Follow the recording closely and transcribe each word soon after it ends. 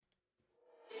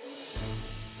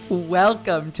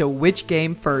Welcome to Which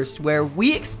Game First, where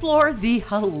we explore the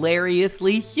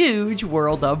hilariously huge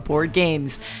world of board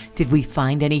games. Did we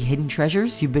find any hidden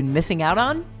treasures you've been missing out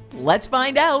on? Let's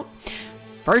find out.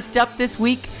 First up this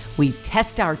week, we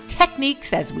test our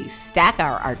techniques as we stack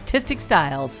our artistic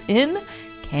styles in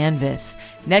Canvas.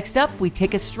 Next up, we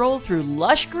take a stroll through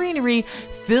lush greenery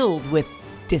filled with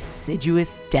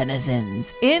deciduous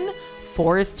denizens in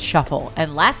Forest Shuffle.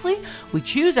 And lastly, we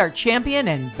choose our champion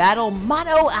and battle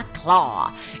mano a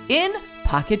claw in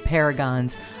Pocket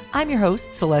Paragons. I'm your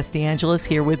host, Celeste Angelis,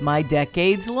 here with my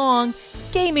decades-long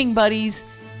gaming buddies,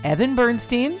 Evan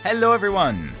Bernstein. Hello,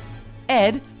 everyone.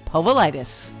 Ed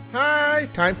Povolitis. Hi,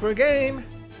 time for a game.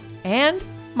 And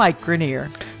Mike Grenier.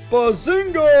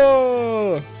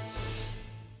 Bazinga!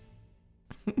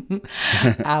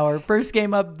 Our first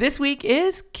game up this week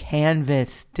is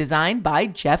Canvas, designed by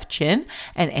Jeff Chin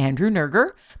and Andrew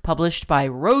Nerger, published by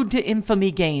Road to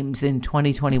Infamy Games in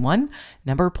 2021.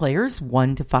 Number of players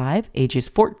 1 to 5, ages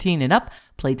 14 and up.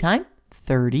 Playtime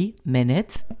 30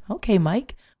 minutes. Okay,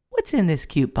 Mike, what's in this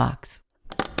cute box?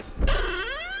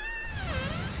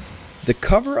 The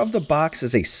cover of the box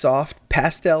is a soft,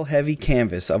 pastel-heavy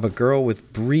canvas of a girl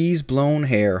with breeze-blown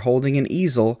hair holding an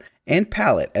easel and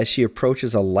palette as she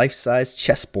approaches a life-size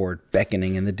chessboard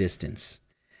beckoning in the distance.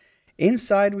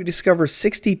 Inside, we discover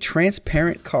 60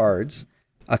 transparent cards,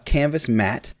 a canvas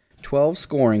mat, 12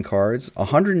 scoring cards,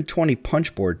 120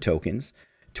 punchboard tokens,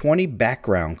 20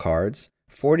 background cards,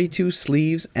 42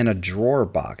 sleeves, and a drawer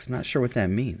box. I'm not sure what that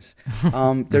means.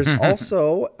 There's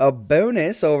also a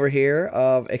bonus over here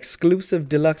of exclusive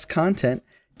deluxe content,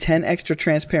 10 extra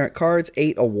transparent cards,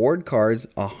 8 award cards,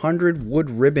 100 wood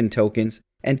ribbon tokens,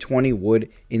 and 20 wood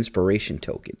inspiration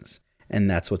tokens. And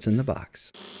that's what's in the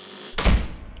box.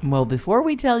 Well, before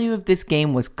we tell you if this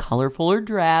game was colorful or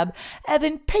drab,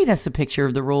 Evan, paint us a picture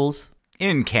of the rules.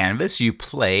 In Canvas, you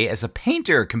play as a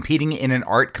painter competing in an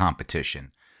art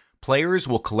competition. Players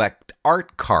will collect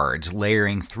art cards,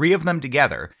 layering 3 of them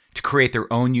together to create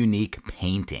their own unique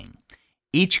painting.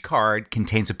 Each card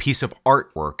contains a piece of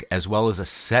artwork as well as a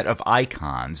set of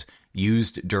icons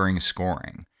used during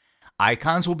scoring.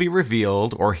 Icons will be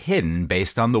revealed or hidden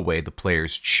based on the way the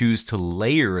players choose to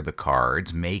layer the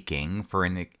cards, making for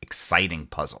an exciting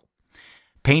puzzle.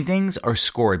 Paintings are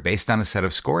scored based on a set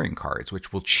of scoring cards,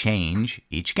 which will change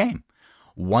each game.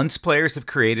 Once players have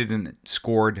created and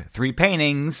scored 3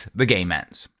 paintings, the game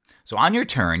ends. So on your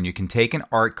turn, you can take an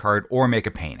art card or make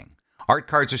a painting. Art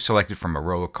cards are selected from a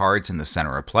row of cards in the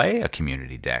center of play, a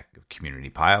community deck, a community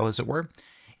pile, as it were.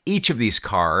 Each of these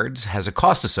cards has a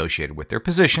cost associated with their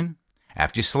position.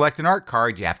 After you select an art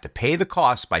card, you have to pay the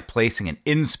cost by placing an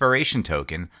inspiration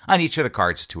token on each of the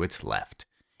cards to its left.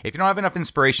 If you don't have enough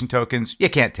inspiration tokens, you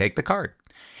can't take the card.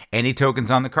 Any tokens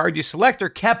on the card you select are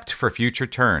kept for future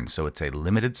turns, so it's a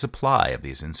limited supply of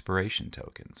these inspiration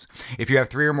tokens. If you have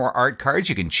 3 or more art cards,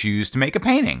 you can choose to make a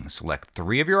painting. Select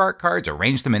 3 of your art cards,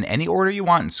 arrange them in any order you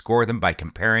want, and score them by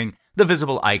comparing the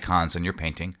visible icons on your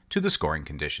painting to the scoring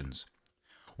conditions.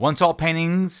 Once all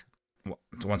players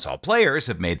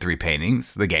have made 3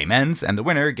 paintings, the game ends, and the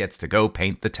winner gets to go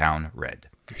paint the town red.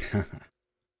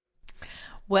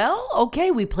 Well, okay,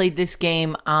 we played this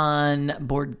game on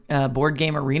Board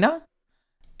Game Arena,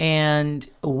 and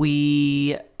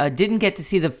we didn't get to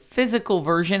see the physical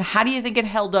version. How do you think it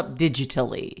held up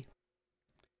digitally?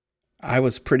 I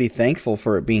was pretty thankful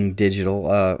for it being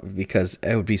digital because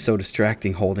it would be so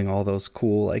distracting holding all those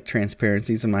cool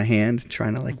transparencies in my hand,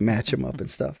 trying to match them up and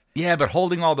stuff. Yeah, but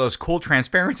holding all those cool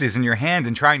transparencies in your hand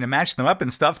and trying to match them up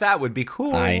and stuff, that would be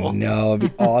cool. I know,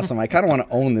 it'd be awesome. I kind of want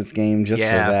to own this game just for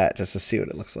that, just to see what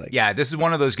it looks like. Yeah, this is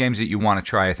one of those games that you want to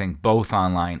try, I think, both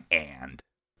online and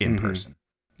in person.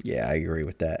 Yeah, I agree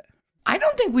with that. I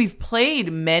don't think we've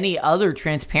played many other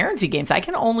transparency games. I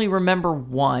can only remember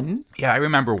one. Yeah, I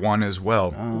remember one as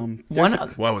well.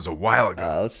 It was a while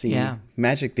ago. Let's see. Yeah.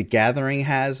 Magic the Gathering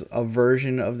has a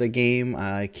version of the game.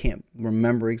 I can't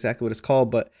remember exactly what it's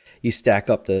called, but you stack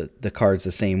up the cards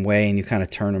the same way, and you kind of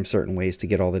turn them certain ways to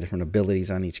get all the different abilities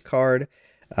on each card.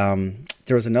 There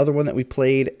was another one that we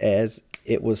played as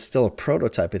it was still a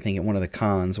prototype, I think, at one of the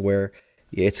cons, where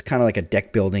it's kind of like a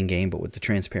deck building game, but with the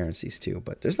transparencies too.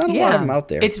 But there's not a lot of them out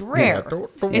there. It's rare. Yeah,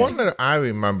 the one that I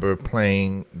remember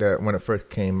playing that when it first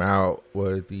came out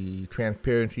was the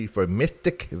transparency for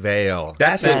Mystic Veil.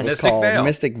 That's what it's called.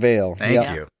 Mystic Veil.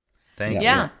 Thank you. Thank you.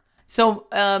 Yeah. So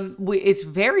it's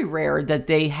very rare that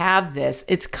they have this.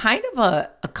 It's kind of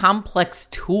a complex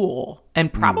tool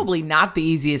and probably not the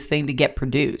easiest thing to get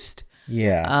produced.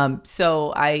 Yeah.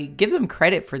 So I give them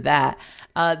credit for that.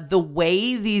 The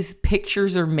way these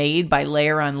pictures are made by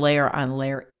layer on layer on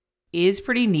layer is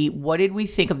pretty neat. What did we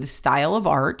think of the style of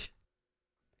art?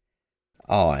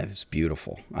 Oh, it's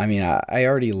beautiful. I mean, I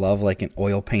already love like an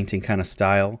oil painting kind of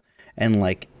style, and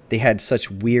like they had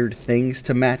such weird things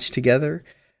to match together.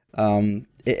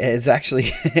 It's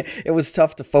actually it was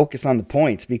tough to focus on the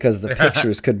points because the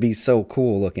pictures could be so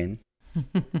cool looking.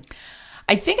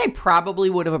 I think I probably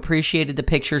would have appreciated the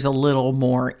pictures a little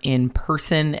more in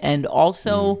person, and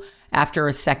also after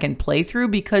a second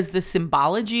playthrough, because the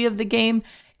symbology of the game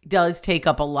does take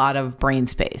up a lot of brain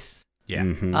space. Yeah.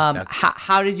 Mm-hmm.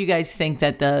 How did you guys think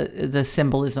that the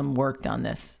symbolism worked on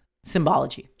this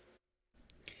symbology?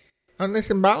 And the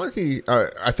symbology,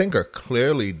 I think, are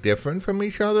clearly different from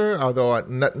each other, although it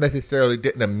not necessarily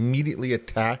didn't immediately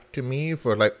attach to me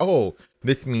for like, oh,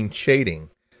 this means shading.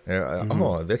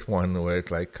 Oh, this one was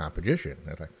like composition.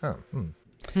 I was like,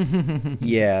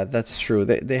 Yeah, that's true.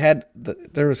 They had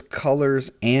there was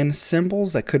colors and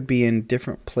symbols that could be in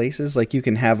different places. Like you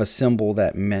can have a symbol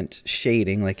that meant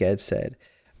shading, like Ed said,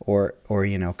 or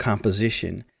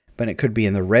composition, but it could be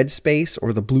in the red space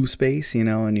or the blue space,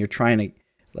 and you're trying to,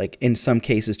 like in some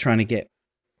cases, trying to get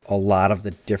a lot of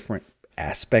the different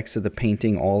aspects of the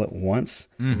painting all at once.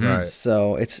 Mm-hmm. Right.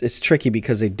 So it's tricky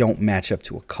because they don't match up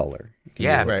to a color.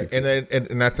 Yeah. Right,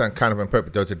 and that's on kind of on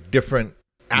purpose. Those are different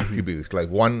attributes. Like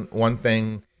one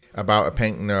thing about a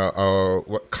painting are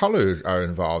what colors are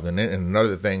involved in it, and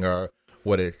another thing are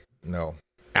what its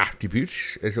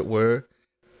attributes, as it were,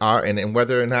 are, and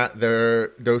whether or not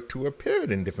those two are paired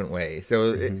in different ways. So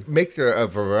it makes a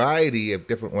variety of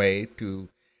different ways to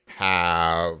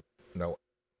have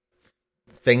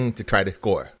things to try to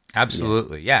score.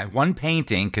 Absolutely. Yeah. One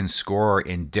painting can score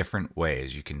in different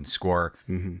ways. You can score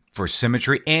for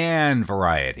symmetry and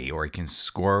variety, or you can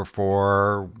score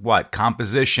for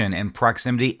composition and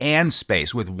proximity and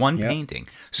space with one painting.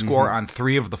 Score on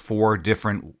 3 of the 4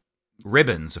 different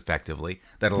ribbons, effectively,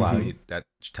 that allow you, that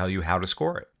tell you how to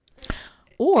score it.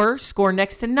 Or score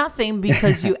next to nothing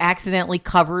because you accidentally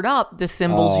covered up the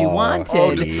symbols you wanted.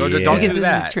 Don't because do this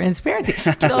that. is transparency.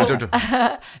 So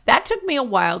that took me a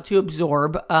while to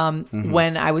absorb.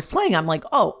 When I was playing, I'm like,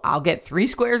 oh, I'll get 3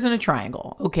 squares and a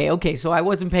triangle. Okay. So I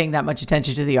wasn't paying that much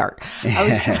attention to the art.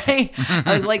 I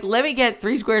was like, let me get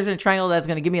 3 squares and a triangle. That's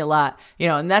going to give me a lot.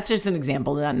 And that's just an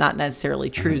example. Not necessarily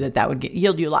true that would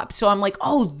yield you a lot. So I'm like,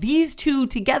 oh, these 2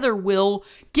 together will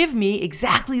give me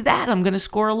exactly that. I'm going to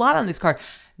score a lot on this card.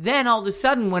 Then all of a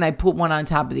sudden, when I put one on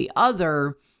top of the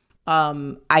other,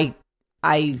 I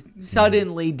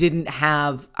suddenly didn't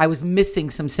have, I was missing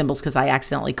some symbols because I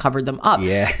accidentally covered them up.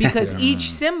 Yeah. Because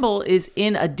each symbol is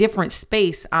in a different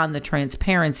space on the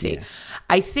transparency. Yeah.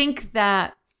 I think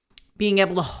that being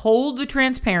able to hold the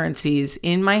transparencies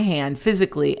in my hand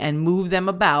physically and move them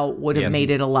about would have made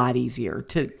it a lot easier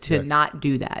to not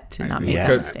do that, to not make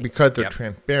that mistake. Because they're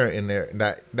transparent in there,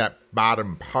 that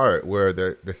bottom part where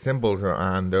the symbols are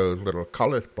on those little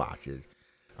color splotches,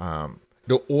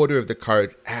 the order of the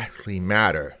cards actually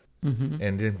matter.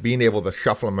 And then being able to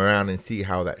shuffle them around and see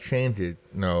how that changes,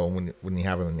 when you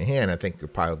have them in your hand, I think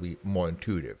could probably be more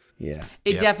intuitive. Yeah.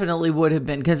 It definitely would have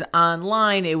been, because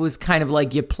online it was kind of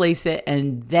like you place it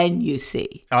and then you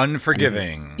see.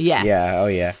 Unforgiving. Yes. Yeah. Oh,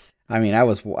 yeah. I mean, I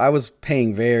was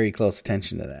paying very close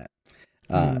attention to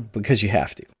that because you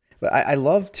have to. But I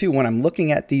love, too, when I'm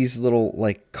looking at these little,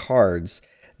 like, cards,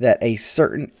 that a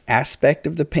certain aspect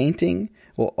of the painting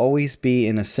will always be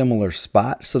in a similar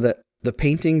spot so that the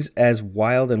paintings, as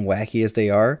wild and wacky as they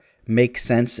are, make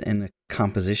sense in a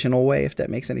compositional way, if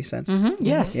that makes any sense.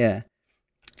 Yes. Yeah.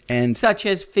 And such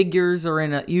as figures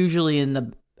are usually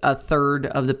in a third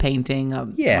of the painting, a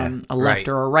left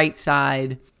or a right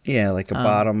side. Yeah, like a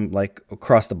bottom, like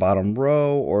across the bottom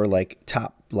row, or like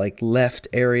top, like left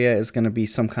area is going to be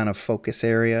some kind of focus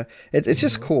area. It's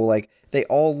just cool. Like they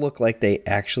all look like they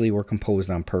actually were composed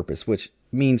on purpose, which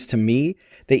means to me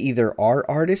they either are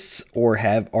artists or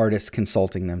have artists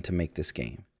consulting them to make this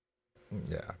game.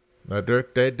 Yeah,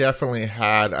 they definitely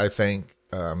had. I think.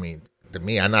 To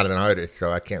me, I'm not an artist, so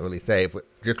I can't really say. But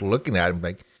just looking at them,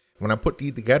 like when I put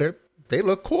these together, they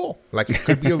look cool. Like it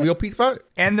could be a real piece of art.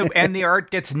 And the art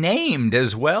gets named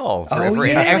as well for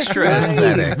an extra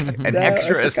aesthetic. An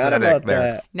extra aesthetic there.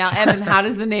 That. Now, Evan, how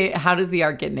does the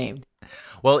art get named?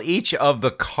 Well, each of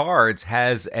the cards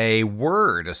has a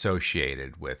word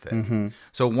associated with it.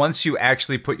 So once you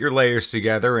actually put your layers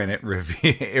together, and it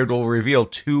will reveal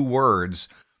 2 words.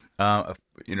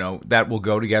 That will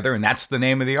go together, and that's the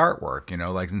name of the artwork.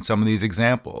 Like in some of these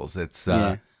examples, it's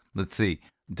let's see,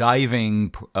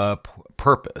 diving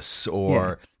purpose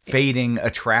or fading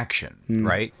attraction,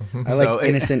 right? I like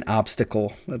innocent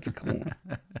obstacle. That's a cool one.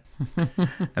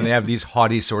 And they have these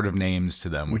haughty sort of names to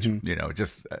them, which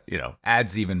just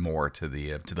adds even more to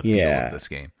the feel of this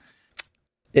game.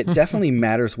 It definitely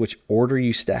matters which order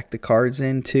you stack the cards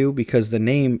in too, because the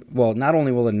name, well, not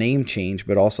only will the name change,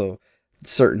 but also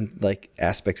certain like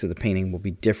aspects of the painting will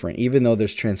be different. Even though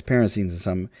there's transparencies in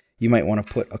some, you might want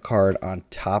to put a card on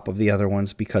top of the other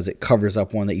ones because it covers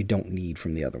up one that you don't need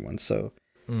from the other ones. So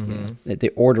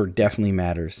the order definitely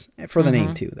matters for the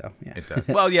name too, though. Yeah. It does.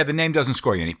 Well, the name doesn't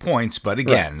score you any points, but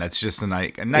again, that's just a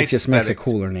nice. It just makes a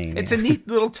cooler name. It's a neat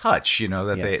little touch,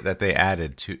 that they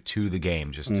added to the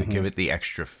game just to give it the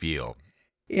extra feel.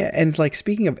 Yeah, and like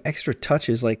speaking of extra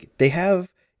touches, like they have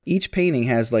each painting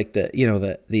has like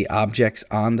the objects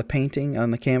on the painting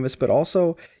on the canvas, but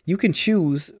also you can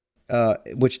choose.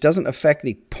 Which doesn't affect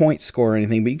the point score or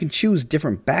anything, but you can choose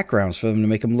different backgrounds for them to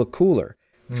make them look cooler,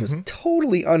 which is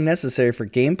totally unnecessary for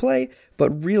gameplay, but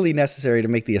really necessary to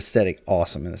make the aesthetic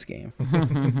awesome in this game.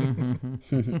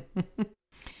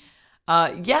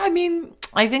 I mean,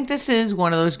 I think this is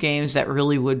one of those games that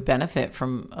really would benefit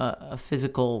from a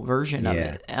physical version of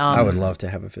it. I would love to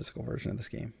have a physical version of this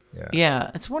game. Yeah,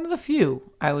 it's one of the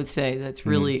few, I would say, that's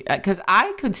really... Because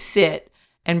I could sit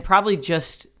and probably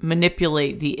just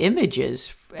manipulate the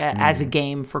images as a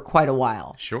game for quite a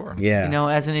while. Sure. Yeah.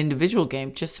 As an individual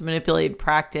game, just to manipulate,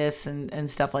 practice, and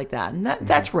stuff like that. And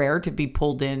that's rare to be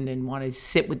pulled in and want to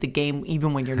sit with the game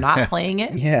even when you're not playing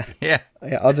it. Yeah,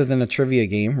 other than a trivia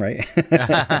game, right?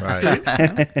 Right.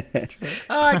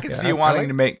 I can see you wanting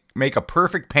to make a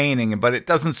perfect painting, but it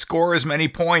doesn't score as many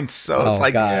points. So it's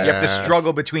like you have to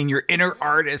struggle between your inner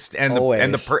artist and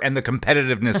the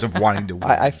competitiveness of wanting to win.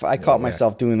 I caught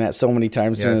myself doing that so many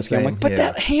times during this game. I'm like, but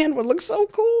that hand would look so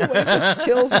cool, but it just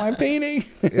kills my painting.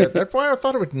 That's why I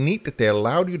thought it was neat that they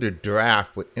allowed you to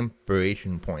draft with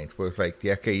inspiration points. Where it's like,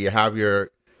 you have your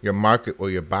market where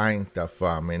you're buying stuff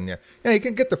from, and you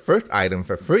can get the first item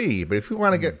for free. But if you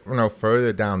want to get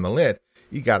further down the list,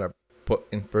 you gotta put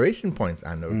inspiration points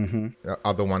on those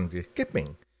other ones you're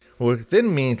skipping. Which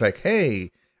then means like,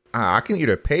 hey, I can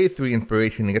either pay 3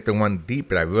 inspiration to get the one deep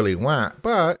that I really want,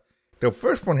 but the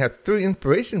first one has 3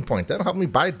 inspiration points. That'll help me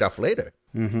buy stuff later.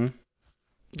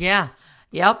 Yeah.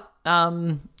 Yep.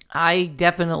 I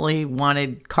definitely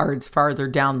wanted cards farther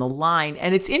down the line.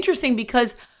 And it's interesting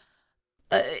because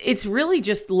it's really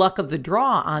just luck of the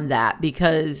draw on that,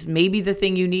 because maybe the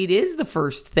thing you need is the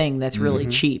first thing that's really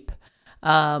cheap.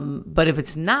 But if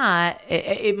it's not,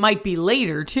 it might be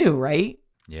later too, right?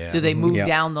 Yeah. Do they move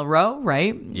down the row,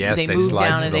 right? Yes, they move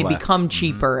down and they become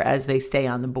cheaper as they stay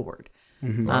on the board.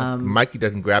 Mikey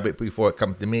doesn't grab it before it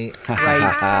comes to me. Right.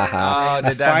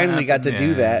 I finally got to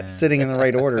do that. Sitting in the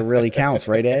right order really counts,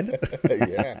 right, Ed?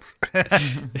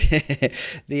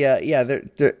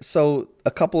 So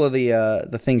a couple of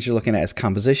the things you're looking at is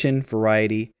composition,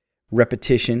 variety,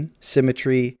 repetition,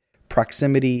 symmetry,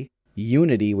 proximity,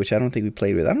 unity, which I don't think we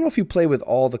played with. I don't know if you play with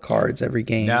all the cards every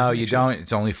game. No, you don't.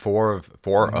 It's only four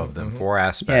of them, 4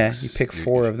 aspects. Yeah, you pick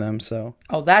 4 of them. So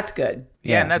that's good.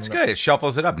 Yeah, and that's good. It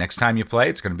shuffles it up. Next time you play,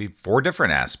 it's going to be 4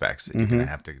 different aspects that you're going to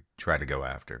have to try to go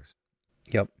after.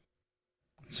 Yep.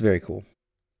 It's very cool.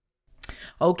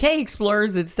 Okay,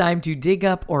 explorers, it's time to dig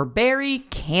up or bury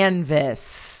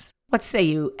canvas. What say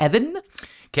you, Evan?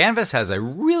 Canvas has a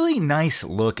really nice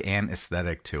look and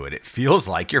aesthetic to it. It feels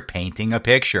like you're painting a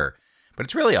picture, but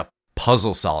it's really a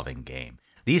puzzle-solving game.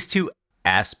 These 2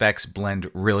 aspects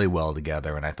blend really well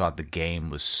together, and I thought the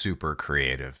game was super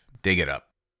creative. Dig it up.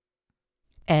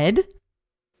 Ed?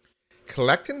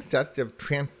 Collecting sets of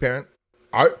transparent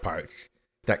art parts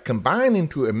that combine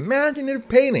into imaginative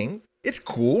paintings, it's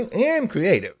cool and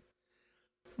creative.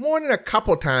 More than a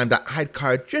couple times I hide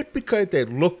cards just because they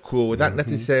look cool without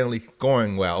necessarily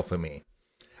scoring well for me.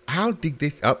 I'll dig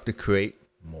this up to create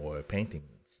more paintings.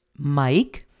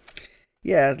 Mike?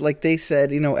 Yeah, like they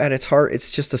said, at its heart,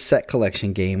 it's just a set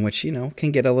collection game, which,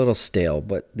 can get a little stale.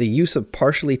 But the use of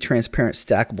partially transparent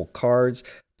stackable cards,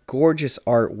 gorgeous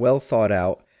art, well thought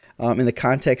out, in the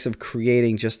context of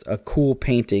creating just a cool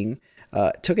painting,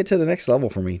 took it to the next level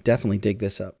for me. Definitely dig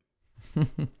this up.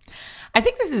 I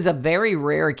think this is a very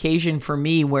rare occasion for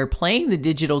me where playing the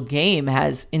digital game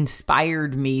has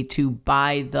inspired me to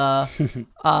buy the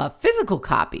physical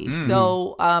copies.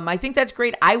 So I think that's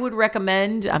great. I would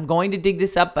recommend, I'm going to dig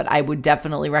this up, but I would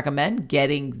definitely recommend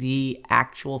getting the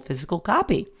actual physical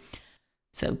copy.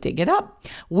 So dig it up.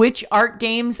 Which art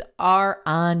games are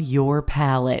on your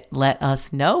palette? Let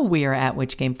us know. We are at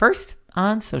Which Game First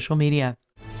on social media.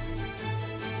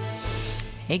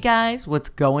 Hey guys, what's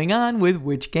going on with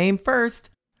Which Game First?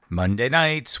 Monday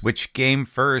nights, Which Game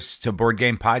First, a board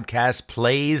game podcast,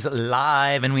 plays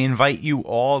live, and we invite you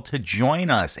all to join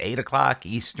us, 8 o'clock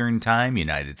Eastern Time,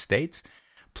 United States.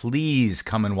 Please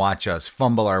come and watch us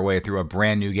fumble our way through a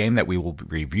brand new game that we will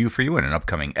review for you in an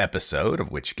upcoming episode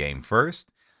of Which Game First.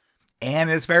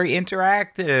 And it's very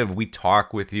interactive. We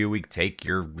talk with you. We take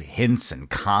your hints and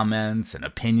comments and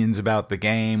opinions about the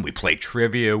game. We play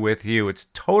trivia with you. It's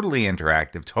totally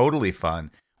interactive, totally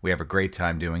fun. We have a great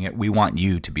time doing it. We want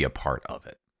you to be a part of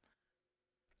it.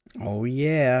 Oh,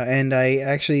 yeah.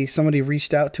 And somebody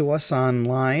reached out to us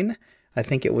online. I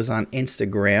think it was on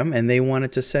Instagram, and they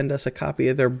wanted to send us a copy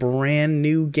of their brand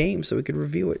new game so we could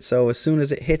review it. So as soon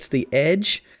as it hits the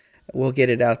edge, we'll get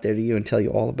it out there to you and tell you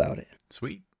all about it.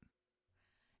 Sweet.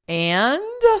 And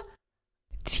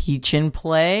teach and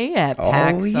play at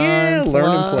PAX Oh, yeah. Learn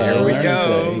and play. There we Learn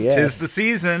go. and play, yes. 'Tis the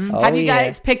season. Have you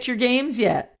guys picked your games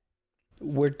yet?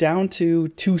 We're down to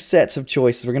 2 sets of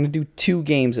choices. We're going to do 2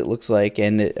 games, it looks like,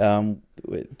 and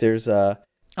there's a...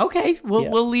 Okay,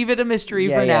 we'll leave it a mystery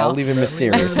for Yeah, now. I'll leave it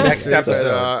mysterious. Next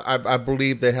episode. I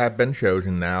believe they have been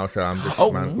chosen now, so I'm just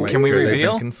can we sure they've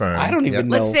reveal? been confirmed. I don't even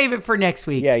know. Let's save it for next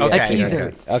week. Yeah, A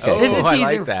teaser. Okay. This is a I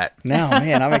teaser. like that. Now,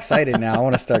 man, I'm excited now. I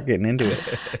want to start getting into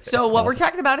it. So what we're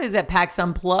talking about is at PAX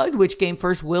Unplugged, Which Game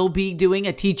First will be doing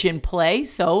a teach and play.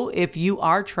 So if you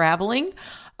are traveling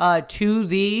to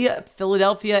the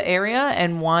Philadelphia area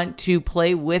and want to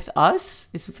play with us,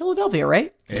 it's in Philadelphia,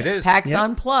 right? It is. PAX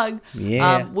Unplugged.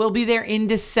 Yeah. We'll be there in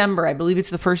December. I believe it's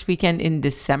the first weekend in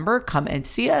December. Come and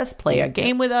see us, play a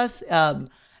game with us.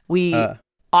 We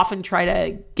often try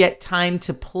to get time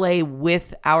to play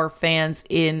with our fans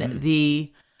in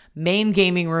the main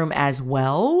gaming room as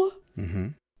well. Mm-hmm.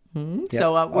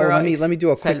 So let me do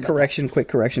a quick correction.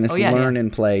 It's learn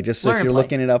and play. Just Learn if and you're play.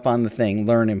 looking it up on the thing,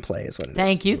 learn and play is what it is.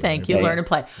 Thank you. Learn and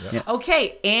play. Yeah.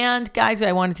 Okay, and guys,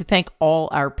 I wanted to thank all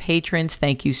our patrons.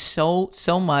 Thank you so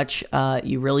much.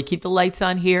 You really keep the lights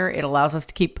on here. It allows us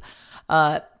to keep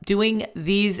doing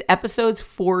these episodes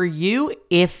for you.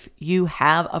 If you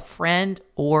have a friend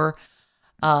or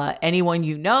anyone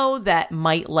you know that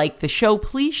might like the show,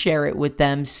 please share it with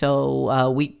them so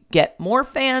we get more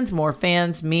fans. More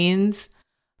fans means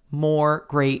more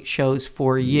great shows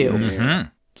for you. Mm-hmm.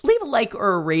 Leave a like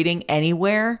or a rating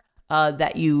anywhere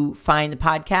that you find the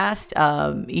podcast.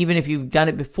 Even if you've done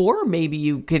it before, maybe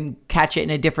you can catch it in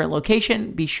a different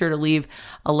location. Be sure to leave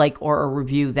a like or a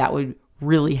review. That would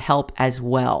really help as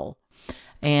well.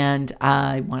 And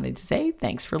I wanted to say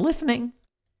thanks for listening.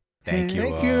 Thank you.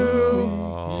 Thank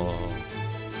you.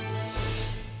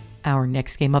 Our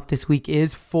next game up this week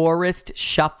is Forest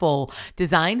Shuffle,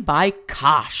 designed by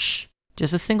Kosh.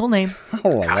 Just a single name.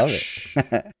 Oh, I love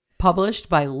it. Published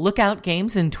by Lookout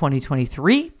Games in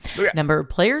 2023. Lookout. Number of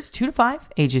players 2 to 5,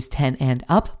 ages 10 and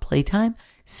up. Playtime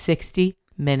 60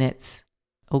 minutes.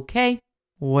 Okay,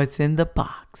 what's in the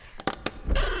box?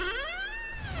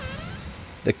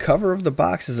 The cover of the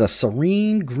box is a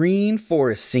serene green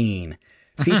forest scene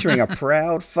featuring a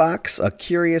proud fox, a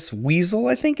curious weasel,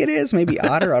 I think it is, maybe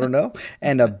otter, I don't know,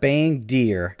 and a baying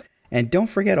deer. And don't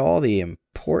forget all the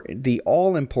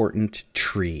all-important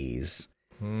trees.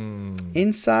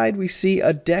 Inside, we see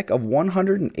a deck of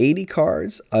 180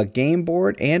 cards, a game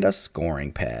board, and a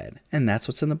scoring pad. And that's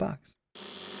what's in the box.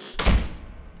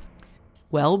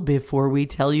 Well, before we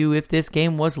tell you if this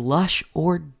game was lush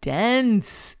or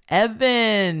dense,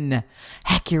 Evan,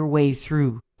 hack your way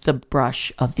through the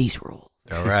brush of these rules.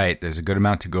 All right, there's a good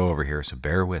amount to go over here, so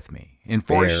bear with me. In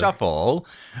Forest Shuffle,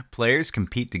 players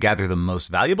compete to gather the most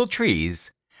valuable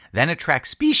trees, then attract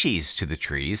species to the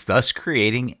trees, thus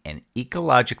creating an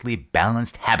ecologically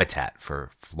balanced habitat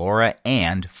for flora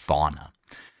and fauna.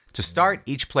 To start,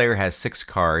 each player has 6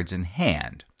 cards in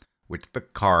hand, with the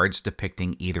cards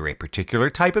depicting either a particular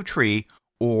type of tree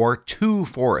or 2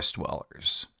 forest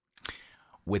dwellers,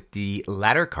 with the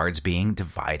latter cards being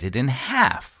divided in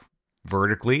half,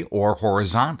 vertically or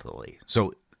horizontally.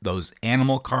 So those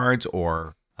animal cards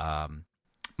or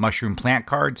mushroom plant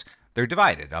cards, they're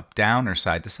divided up, down, or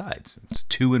side to side. So it's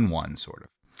 2 in 1, sort of.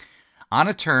 On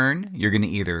a turn, you're going to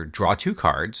either draw 2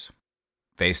 cards,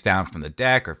 face down from the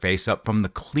deck or face up from the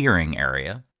clearing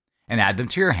area, and add them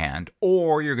to your hand,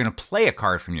 or you're going to play a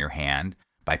card from your hand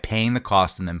by paying the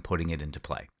cost and then putting it into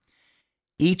play.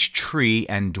 Each tree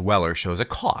and dweller shows a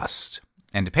cost,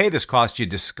 and to pay this cost, you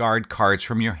discard cards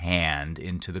from your hand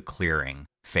into the clearing,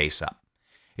 face up.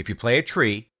 If you play a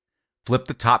tree, flip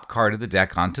the top card of the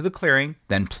deck onto the clearing,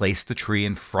 then place the tree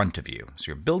in front of you. So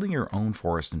you're building your own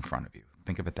forest in front of you.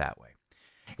 Think of it that way.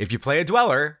 If you play a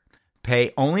dweller,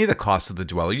 pay only the cost of the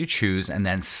dweller you choose, and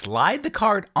then slide the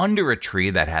card under a tree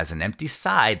that has an empty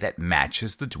side that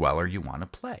matches the dweller you want to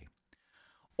play.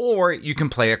 Or you can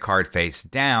play a card face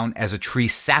down as a tree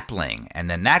sapling, and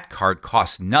then that card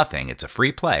costs nothing. It's a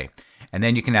free play. And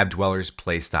then you can have dwellers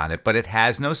placed on it, but it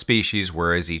has no species,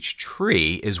 whereas each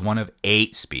tree is one of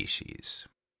 8 species.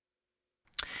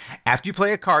 After you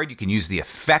play a card, you can use the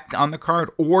effect on the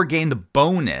card or gain the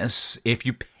bonus if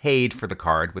you paid for the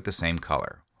card with the same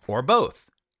color, or both,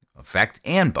 effect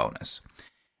and bonus.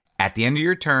 At the end of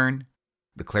your turn,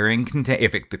 the clearing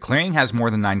the clearing has more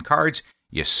than 9 cards,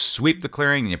 you sweep the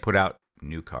clearing and you put out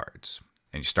new cards.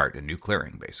 And you start a new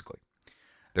clearing, basically.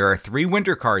 There are 3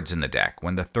 winter cards in the deck.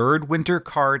 When the 3rd winter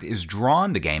card is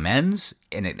drawn, the game ends,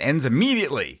 and it ends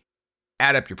immediately.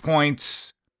 Add up your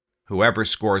points. Whoever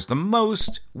scores the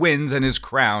most wins and is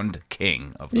crowned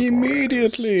king of the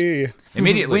forest.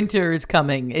 Immediately. Winter is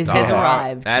coming. It has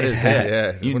arrived. That is it.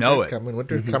 Yeah, you know it.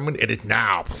 Winter's coming. It is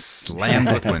now.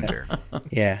 Slammed with winter.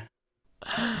 Yeah.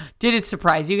 Did it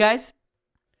surprise you guys?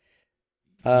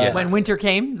 When winter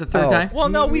came the third time? Well,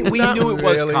 no, we knew it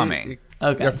was coming.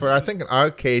 Okay. Yeah, I think in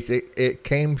our case, it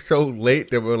came so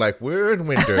late that we're like, we're in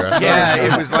winter. Yeah,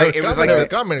 it was like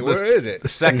coming. Where is it? The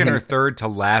second or third to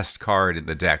last card in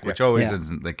the deck, which always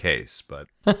isn't the case. But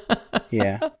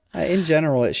yeah, in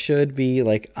general, it should be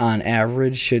like on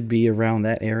average should be around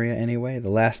that area anyway. The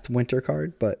last winter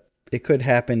card, but it could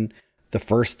happen. The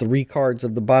first 3 cards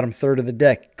of the bottom third of the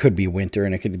deck could be winter,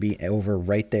 and it could be over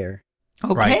right there.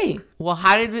 Okay. Right. Well,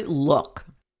 how did it look?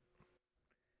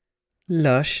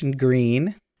 Lush and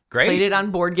green. Great. Played it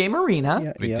on Board Game Arena.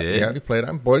 Yeah, we did. Yeah, we played it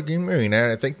on Board Game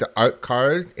Arena. I think the art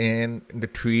cards and the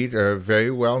trees are very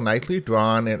well, nicely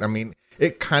drawn. And I mean,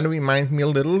 it kind of reminds me a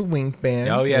little of Wingspan.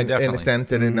 Oh, yeah, definitely. In the sense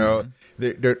that, you know,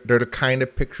 they're the kind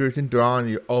of pictures and drawing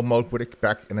you almost would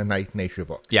expect in a nice nature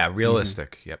book. Yeah,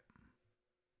 realistic. Yep.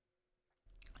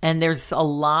 And there's a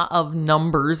lot of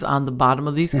numbers on the bottom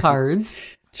of these cards.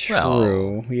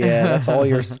 True. Yeah, that's all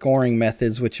your scoring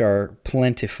methods, which are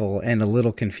plentiful and a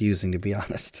little confusing, to be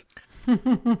honest.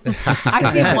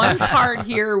 I see one card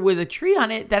here with a tree on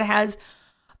it that has,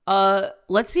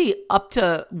 let's see, up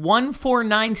to 1, 4,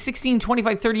 9, 16,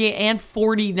 25, 38, and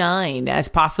 49 as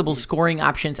possible scoring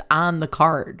options on the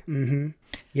card. Mm-hmm.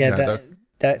 Yeah,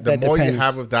 that the more depends. you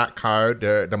have of that card,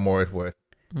 the more it's worth.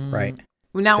 Right.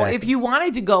 Now, Exactly. if you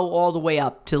wanted to go all the way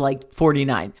up to like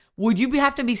 49, would you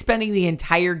have to be spending the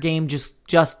entire game just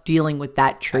dealing with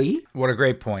that tree? What a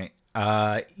great point.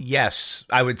 Yes,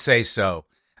 I would say so.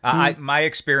 My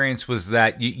experience was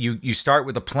that you start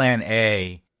with a plan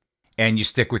A and you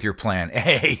stick with your plan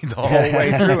A the whole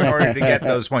way through in order to get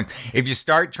those points. If you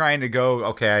start trying to go,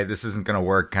 okay, this isn't going to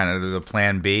work, kind of the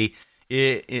plan B,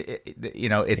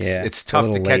 it's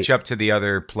tough to catch up to the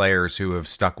other players who have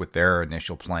stuck with their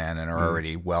initial plan and are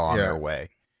already well on their way.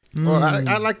 Well,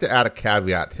 I'd like to add a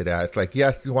caveat to that. It's like,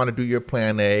 yes, you want to do your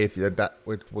plan A if that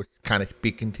was kind of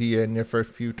speaking to you in your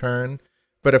first few turns.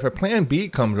 But if a plan B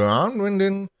comes around,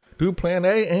 then do plan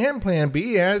A and plan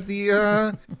B as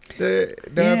the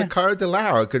cards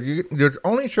allow. Because there's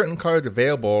only certain cards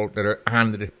available that are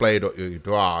on the display that you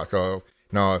draw. So,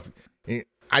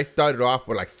 I started off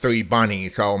with like 3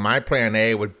 bunnies. So my plan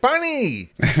A was bunnies.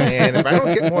 And if I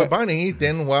don't get more bunnies,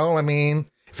 then, well, I mean,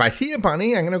 if I see a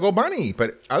bunny, I'm going to go bunny.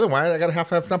 But otherwise, I got to have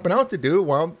something else to do.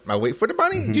 Well, I'll wait for the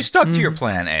bunny. You stuck to your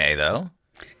plan A, though.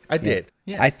 I did.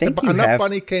 Yeah. I think enough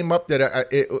bunny came up that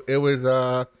it was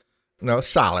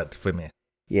solid for me.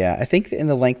 Yeah, I think in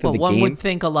the length of the one game, would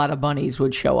think a lot of bunnies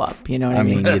would show up. You know what I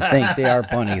mean? you'd think they are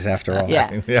bunnies after all.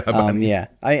 Yeah.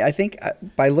 I think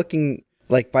by looking,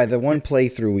 like by the one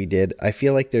playthrough we did, I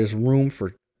feel like there's room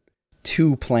for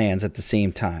 2 plans at the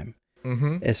same time.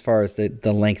 Mm-hmm. As far as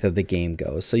the length of the game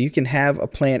goes. So you can have a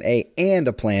plan A and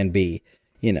a plan B.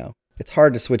 You know, it's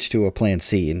hard to switch to a plan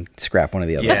C and scrap one of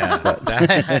the other ones.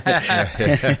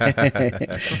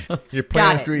 But Your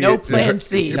plan Got it. No plan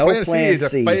C. Your No plan plan C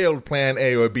is C. a failed plan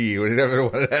A or B, whatever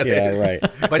that is. yeah, right.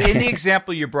 But in the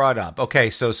example you brought up, okay,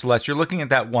 so Celeste, you're looking at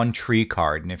that one tree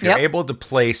card, and if you're able to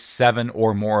place 7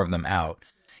 or more of them out,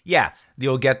 yeah,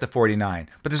 you'll get the 49.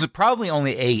 But there's probably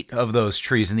only 8 of those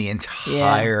trees in the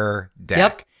entire deck.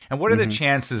 Yep. And what are the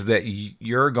chances that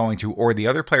you're going to, or the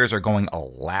other players are going to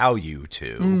allow you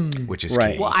to, which is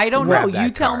key. Well, I don't know. Grab that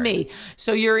You tell card. me.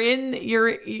 So you're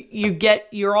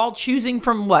all choosing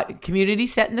from what? Community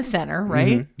set in the center,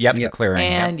 right? Yep, the clearing.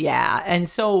 And and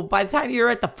so by the time you're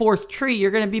at the 4th tree,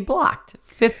 you're going to be blocked.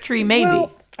 5th tree, maybe.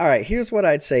 Well, all right, here's what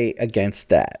I'd say against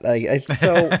that.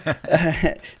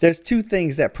 There's 2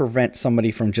 things that prevent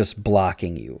somebody from just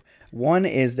blocking you. One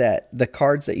is that the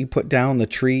cards that you put down, the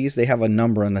trees, they have a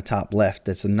number on the top left.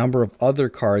 That's a number of other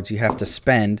cards you have to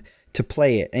spend to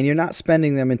play it, and you're not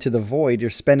spending them into the void, you're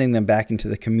spending them back into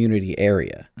the community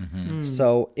area.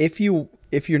 So if you're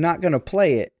not going to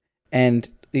play it, and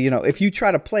if you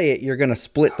try to play it, you're going to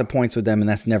split the points with them, and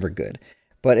that's never good.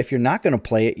 But if you're not going to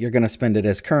play it, you're going to spend it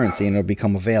as currency, and it'll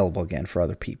become available again for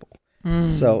other people.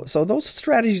 So those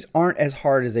strategies aren't as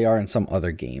hard as they are in some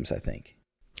other games, I think.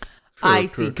 I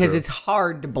see, because it's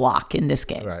hard to block in this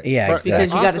game. Right. Yeah, But exactly.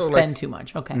 Because you got to also, spend too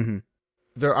much. Okay.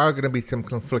 there are going to be some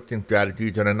conflicting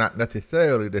strategies that are not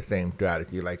necessarily the same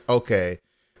strategy. Like, okay,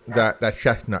 that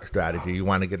chestnut strategy, you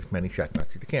want to get as many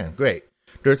chestnuts as you can. Great.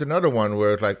 There's another one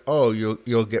where it's like, oh,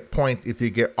 you'll get points if you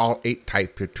get all 8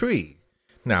 types of trees.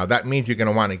 Now, that means you're going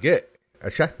to want to get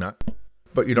a chestnut,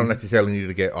 but you don't necessarily need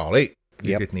to get all 8.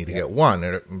 You just need to get one.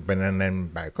 But then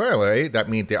by corollary, that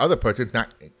means the other person's not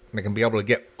going to be able to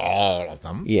get all of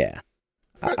them. Yeah.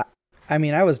 I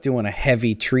mean, I was doing a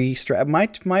heavy tree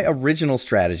my original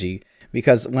strategy,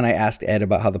 because when I asked Ed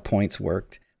about how the points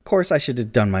worked, of course I should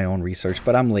have done my own research,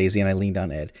 but I'm lazy and I leaned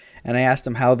on Ed. And I asked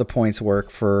him how the points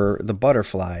work for the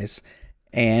butterflies.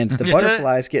 And the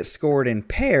butterflies get scored in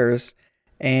pairs.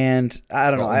 And I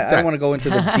don't know. I don't want to go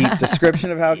into the deep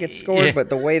description of how it gets scored, but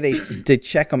the way they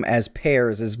check them as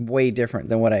pairs is way different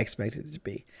than what I expected it to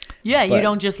be. Yeah, But you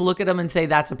don't just look at them and say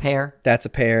that's a pair. That's a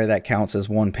pair. That counts as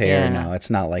one pair. Yeah. No, it's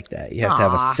not like that. You have to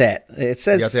have a set. It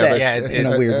says You have to have set in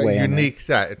a weird way. unique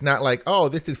set. It's not like, oh,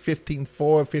 this is 15-4,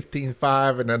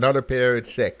 15-5, and another pair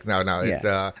is 6. No, it's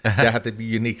they have to be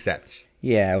unique sets.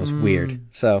 Yeah, it was weird.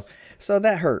 So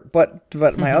that hurt. But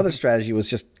my other strategy was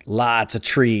just lots of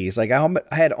trees. Like I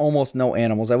had almost no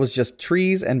animals. I was just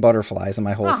trees and butterflies in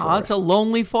my whole forest. It's a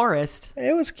lonely forest.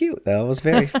 It was cute though. It was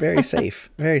very, very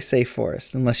safe. Very safe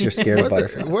forest, unless you're scared of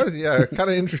butterflies. Kind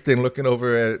of interesting looking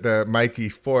over at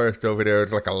Mikey's forest over there.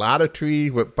 It's like a lot of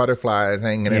trees with butterflies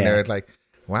hanging in there. It's like,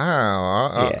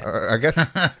 wow. I guess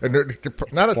not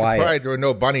a surprise there were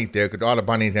no bunnies there, because all the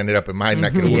bunnies ended up in my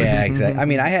neck of the woods. Yeah, exactly. I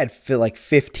mean, I had like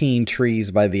 15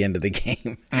 trees by the end of the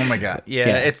game. Oh my god!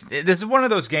 Yeah, this is one of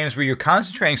those games where you're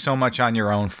concentrating so much on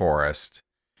your own forest.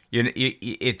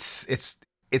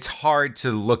 It's hard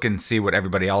to look and see what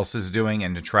everybody else is doing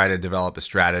and to try to develop a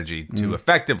strategy to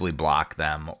effectively block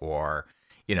them, or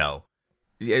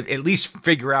at least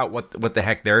figure out what the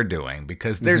heck they're doing,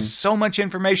 because there's so much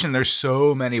information. There's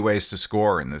so many ways to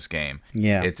score in this game.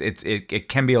 Yeah, it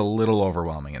can be a little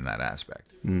overwhelming in that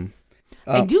aspect.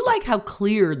 I do like how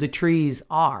clear the trees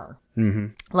are.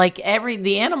 Like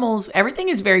the animals, everything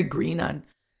is very green on,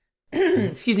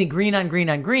 green on green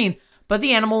on green. But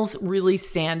the animals really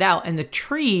stand out, and the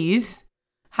trees.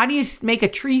 How do you make a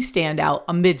tree stand out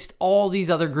amidst all these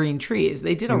other green trees?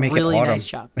 They did a really nice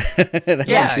job.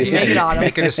 Yes, you make it autumn.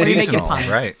 Make it a seasonal,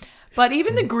 right? But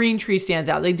even the green tree stands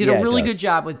out. They did a really good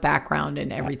job with background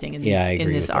and everything in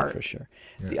this art. For sure.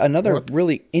 Another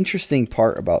really interesting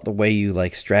part about the way you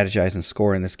strategize and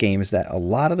score in this game is that a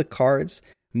lot of the cards,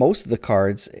 most of the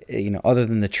cards, other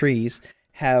than the trees,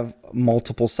 have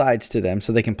multiple sides to them,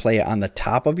 so they can play it on the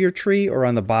top of your tree or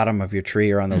on the bottom of your tree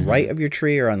or on the right of your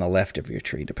tree or on the left of your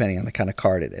tree, depending on the kind of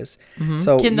card it is.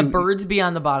 So can the birds be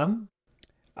on the bottom?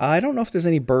 I don't know if there's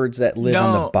any birds that live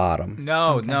on the bottom.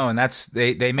 No, and that's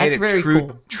they made it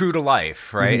true to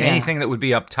life, right? Yeah. Anything that would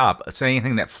be up top, so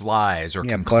anything that flies or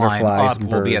can climb up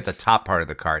will be at the top part of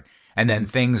the card. And then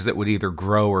things that would either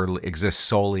grow or exist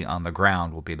solely on the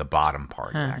ground will be the bottom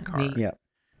part of that card. Yeah.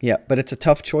 Yeah, but it's a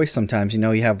tough choice sometimes.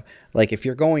 You have, if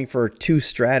you're going for 2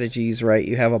 strategies, right,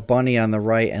 you have a bunny on the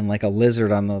right and a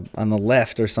lizard on the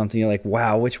left or something. You're like,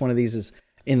 wow, which one of these is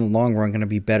in the long run going to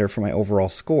be better for my overall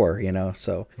score,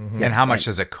 So, and how much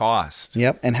does it cost?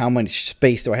 Yep, and how much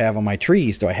space do I have on my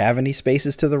trees? Do I have any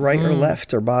spaces to the right or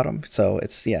left or bottom? So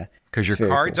it's because your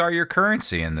cards are your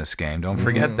currency in this game. Don't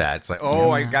forget that. It's like,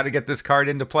 I got to get this card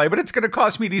into play, but it's going to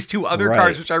cost me these 2 other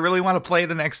cards, which I really want to play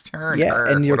the next turn. Yeah,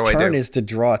 and your turn is to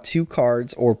draw 2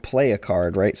 cards or play a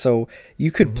card, right? So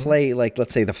you could play,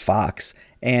 let's say the fox,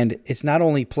 and it's not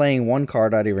only playing 1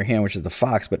 card out of your hand, which is the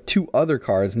fox, but 2 other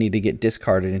cards need to get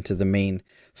discarded into the main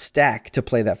stack to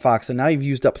play that fox. So now you've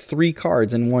used up 3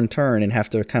 cards in 1 turn and have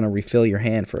to kind of refill your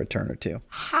hand for a turn or 2.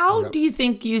 How do you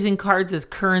think using cards as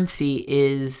currency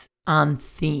is on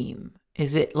theme?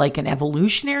 Is it like an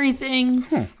evolutionary thing?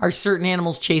 Are certain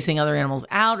animals chasing other animals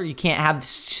out, or you can't have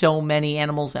so many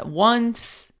animals at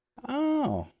once?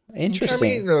 Oh,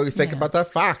 interesting. I mean, you think about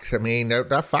that fox. I mean,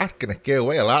 that fox can scare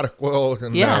away a lot of squirrels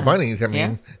and bunnies. I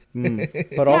mean,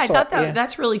 but also, I thought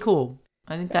that's really cool.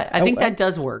 I think that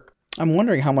does work. I'm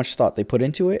wondering how much thought they put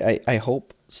into it. I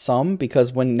hope some,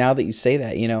 because now that you say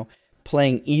that,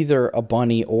 playing either a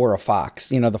bunny or a fox,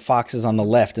 the fox is on the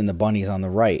left and the bunny's on the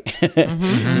right. You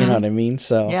know what I mean?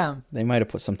 So they might have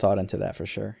put some thought into that for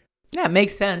sure. Yeah, it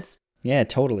makes sense. Yeah,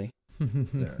 totally.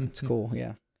 Yeah. It's cool.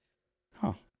 Yeah.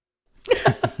 Huh.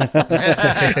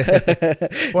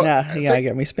 Well, I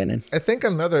got me spinning. I think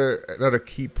another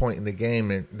key point in the game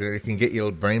that can get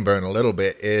your brain burn a little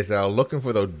bit is looking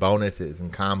for those bonuses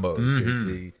and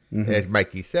combos. As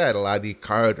Mikey said, a lot of these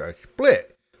cards are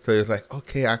split, so it's like,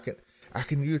 okay, I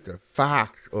can use the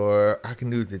fox, or I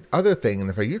can use this other thing, and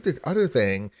if I use this other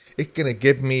thing, it's gonna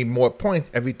give me more points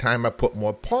every time I put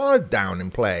more paws down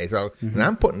in play. So, and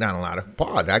I'm putting down a lot of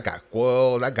paws. I got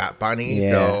squirrels, I got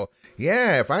bunnies, so.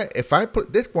 Yeah, if I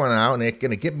put this one out and it's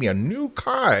gonna give me a new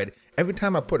card every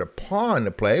time I put a pawn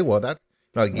into play, well, that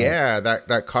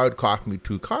card cost me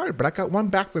 2 cards, but I got 1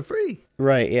 back for free.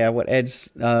 Right. Yeah. What Ed's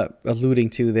alluding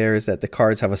to there is that the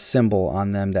cards have a symbol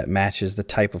on them that matches the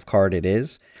type of card it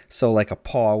is. So, like a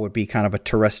paw would be kind of a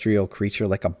terrestrial creature,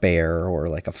 like a bear or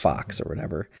like a fox or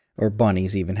whatever. Or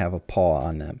bunnies even have a paw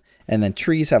on them. And then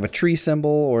trees have a tree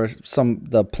symbol, or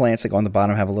the plants that go on the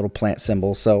bottom have a little plant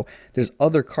symbol. So there's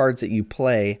other cards that you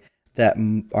play that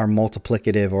are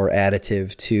multiplicative or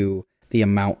additive to the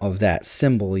amount of that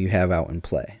symbol you have out in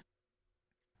play.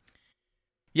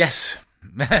 Yes.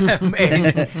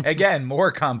 And again,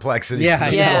 more complexity.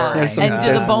 Yeah. There's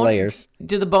some layers.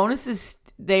 Do the bonuses,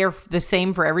 they are the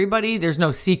same for everybody? There's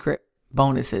no secret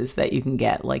bonuses that you can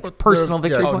get, like personal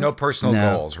victory points? No personal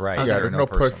goals, right? Okay. Yeah, there's no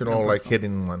personal like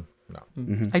hidden one.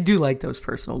 No. I do like those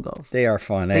personal goals. They are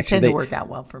fun. They tend to work out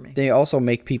well for me. They also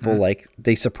make people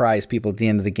they surprise people at the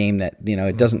end of the game that,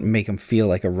 it doesn't make them feel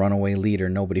like a runaway leader.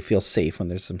 Nobody feels safe when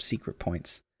there's some secret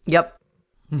points. Yep.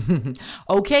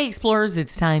 Okay, explorers,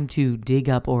 it's time to dig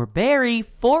up or bury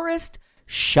Forest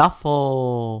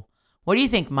Shuffle. What do you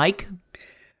think, Mike?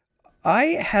 I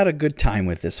had a good time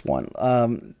with this one.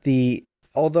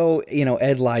 Although,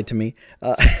 Ed lied to me.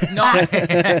 No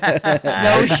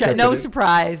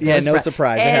surprise. No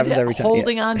surprise. Ed it happens every time.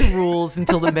 Holding on to rules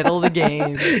until the middle of the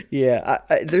game. Yeah,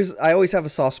 I always have a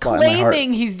soft spot in my heart.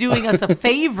 Claiming he's doing us a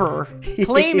favor. A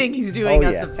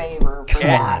favor.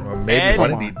 Or maybe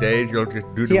one of these days you'll just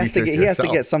do the research yourself. He has to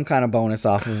get some kind of bonus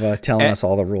off of telling us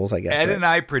all the rules, I guess. Ed and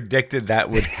I predicted that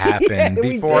would happen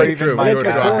before even Mike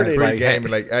got recorded. Free game,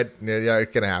 like, Ed, yeah,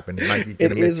 it can happen.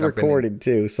 It is recorded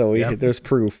too, so there's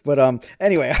proof. But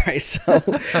anyway, all right. So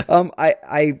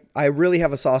I really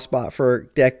have a soft spot for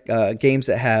deck games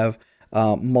that have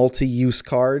multi-use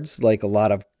cards, like a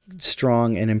lot of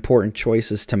strong and important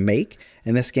choices to make.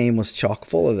 And this game was chock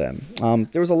full of them.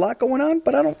 There was a lot going on,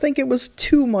 but I don't think it was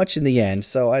too much in the end.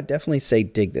 So I definitely say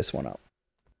dig this one up.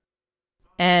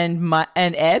 And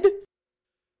Ed?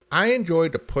 I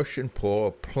enjoyed the push and pull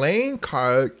of playing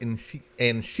cards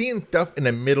and seeing stuff in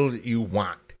the middle that you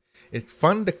want. It's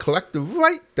fun to collect the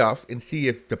right stuff and see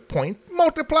if the points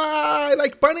multiply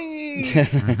like bunnies.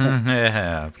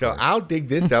 So I'll dig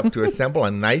this up to assemble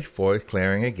a nice forest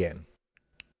clearing again.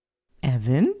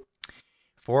 Evan?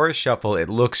 Forest Shuffle, it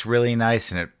looks really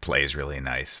nice and it plays really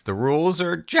nice. The rules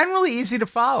are generally easy to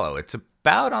follow. It's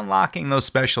about unlocking those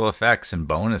special effects and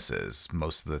bonuses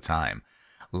most of the time.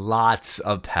 Lots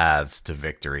of paths to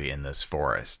victory in this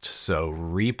forest, so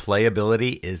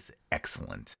replayability is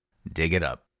excellent. Dig it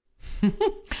up.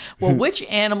 Well, which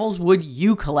animals would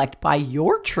you collect by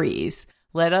your trees?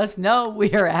 Let us know.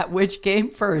 We are at Which Game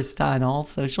First on all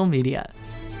social media.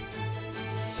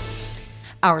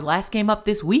 Our last game up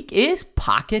this week is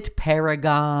Pocket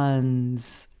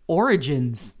Paragons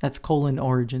Origins. That's :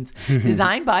 Origins.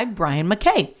 Designed by Brian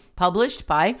McKay. Published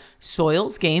by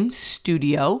Soils Games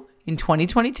Studio in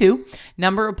 2022.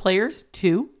 Number of players,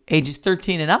 2. Ages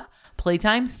 13 and up.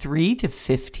 Playtime, 3 to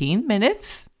 15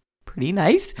 minutes. Pretty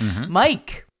nice.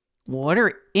 Mike, what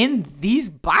are in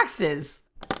these boxes?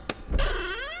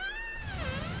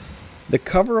 The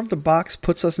cover of the box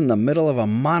puts us in the middle of a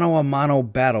mano-a-mano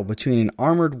battle between an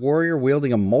armored warrior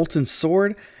wielding a molten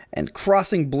sword and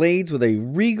crossing blades with a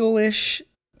regal-ish,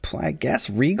 I guess,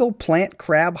 regal plant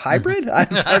crab hybrid? I'm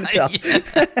hard to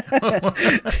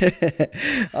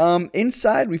tell.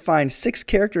 Inside, we find 6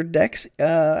 character decks.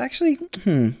 Let's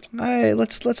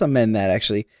amend that,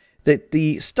 actually.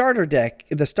 The starter deck,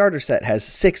 the starter set has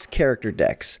 6 character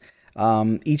decks.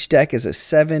 Each deck is a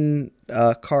 7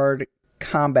 card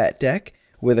combat deck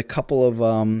with a couple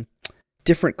of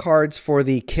different cards for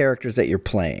the characters that you're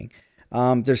playing.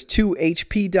 There's 2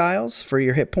 HP dials for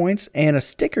your hit points and a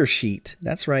sticker sheet.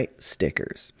 That's right,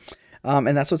 stickers.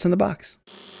 And that's what's in the box.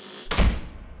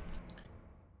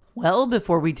 Well,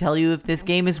 before we tell you if this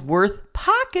game is worth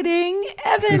pocketing,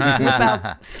 Evan,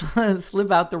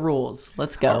 slip out the rules.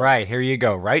 Let's go. All right, here you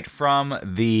go. Right from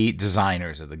the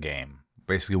designers of the game.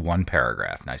 Basically 1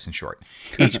 paragraph, nice and short.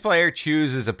 Each player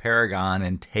chooses a Paragon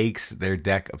and takes their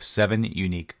deck of 7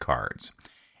 unique cards.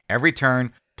 Every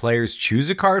turn, players choose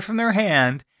a card from their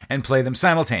hand and play them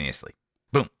simultaneously.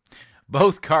 Boom.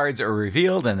 Both cards are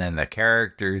revealed, and then the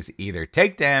characters either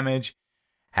take damage,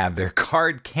 have their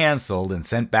card canceled and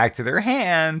sent back to their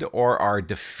hand, or are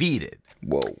defeated.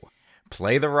 Whoa.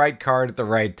 Play the right card at the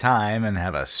right time and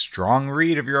have a strong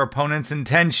read of your opponent's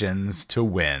intentions to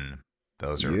win.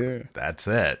 That's it.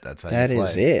 That's how you play. That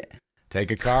is it.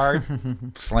 Take a card,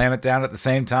 slam it down at the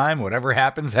same time. Whatever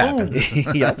happens, happens.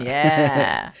 Yep.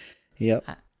 Yeah. Yep.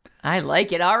 I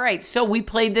like it. All right. So we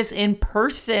played this in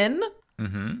person.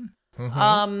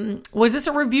 Was this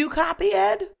a review copy,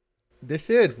 Ed? This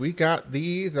is. We got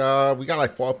these. We got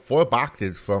like four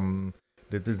boxes from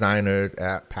the designers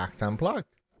at PAX Unplugged.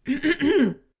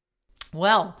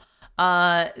 Well,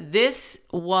 this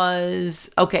was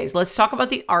okay. So let's talk about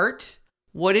the art.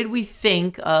 What did we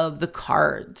think of the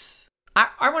cards?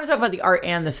 I want to talk about the art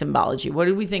and the symbology. What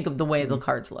did we think of the way the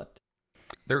cards looked?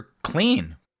 They're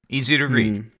clean, easy to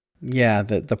read. Yeah,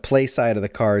 the play side of the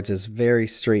cards is very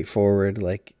straightforward,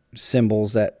 like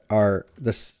symbols that are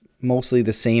mostly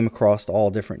the same across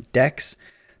all different decks,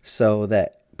 so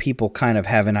that people kind of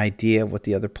have an idea of what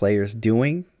the other player's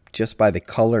doing just by the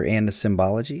color and the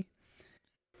symbology.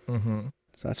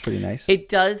 So that's pretty nice. It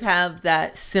does have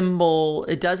that symbol.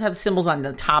 It does have symbols on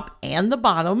the top and the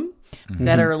bottom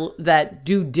that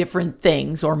do different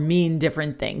things or mean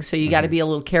different things. So you got to be a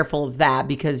little careful of that,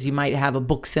 because you might have a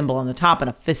book symbol on the top and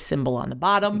a fist symbol on the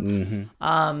bottom.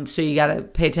 So you got to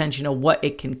pay attention to what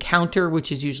it can counter,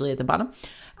 which is usually at the bottom.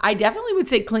 I definitely would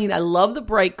say clean. I love the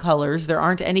bright colors. There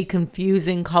aren't any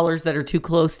confusing colors that are too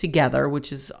close together,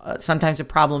 which is sometimes a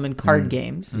problem in card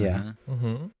games. Yeah.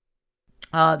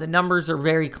 The numbers are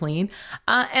very clean.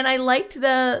 And I liked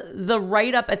the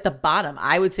write-up at the bottom.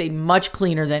 I would say much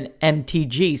cleaner than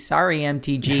MTG. Sorry,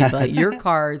 MTG, but your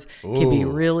cards can be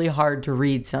really hard to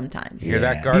read sometimes. Hear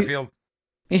that, Garfield?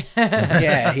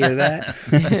 Yeah, hear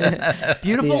that?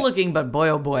 Beautiful looking, but boy,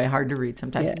 oh boy, hard to read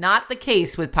sometimes. Yeah. Not the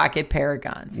case with Pocket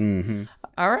Paragons.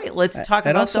 All right, let's talk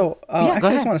and about also, actually,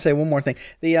 I just want to say one more thing.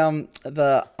 The on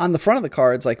the front of the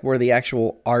cards, like where the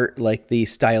actual art, like the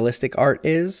stylistic art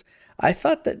is, I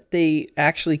thought that they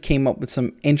actually came up with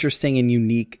some interesting and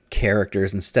unique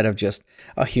characters instead of just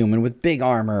a human with big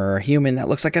armor or a human that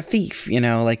looks like a thief,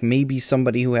 like maybe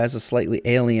somebody who has a slightly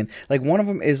alien. Like one of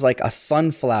them is like a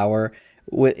sunflower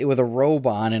with a robe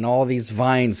on and all these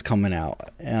vines coming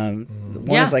out. One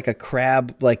is like a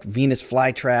crab, like Venus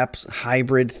flytraps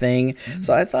hybrid thing.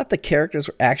 So I thought the characters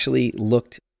actually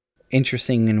looked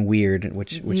interesting and weird,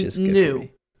 which is good. New,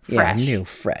 for me. fresh. Yeah, new,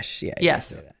 fresh. Yeah.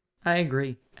 Yes, I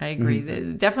agree.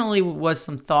 There definitely was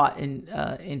some thought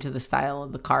into the style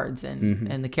of the cards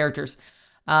and the characters.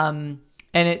 And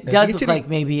it does look like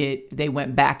maybe they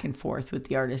went back and forth with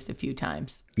the artist a few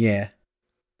times. Yeah.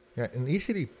 Yeah, and each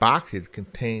of these boxes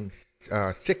contains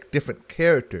 6 different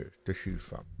characters to choose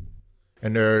from,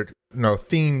 and they're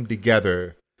themed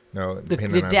together. The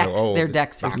decks, their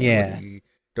decks are the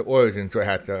origin. So it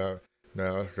has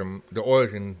the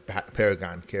origin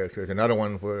Paragon characters. Another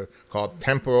one were called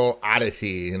Temporal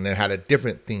Odyssey, and they had a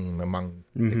different theme among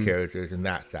the characters in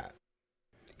that set.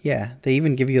 Yeah, they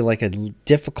even give you like a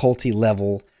difficulty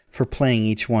level for playing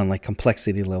each one, like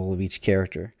complexity level of each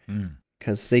character,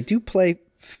 because they do play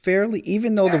fairly,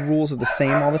 even though the rules are the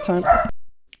same all the time.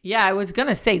 Yeah, I was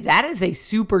gonna say that is a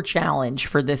super challenge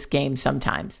for this game.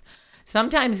 Sometimes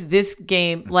this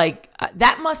game,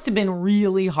 that must have been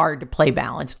really hard to play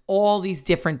balance all these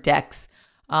different decks,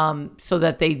 so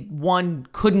that one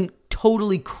couldn't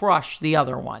totally crush the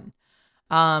other one.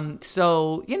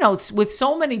 So with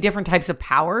so many different types of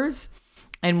powers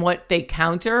and what they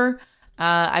counter,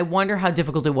 I wonder how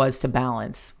difficult it was to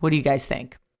balance. What do you guys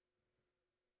think?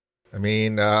 I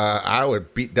mean, I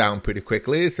would beat down pretty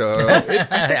quickly. So I think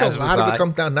a lot of it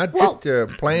comes down not just to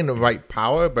playing the right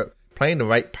power, but playing the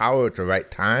right power at the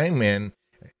right time. And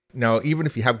even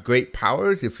if you have great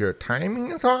powers, if your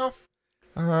timing is off,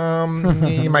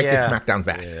 you might get smacked down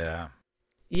fast.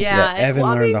 Yeah. Evan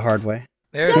learned the hard way.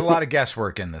 There's a lot of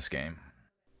guesswork in this game.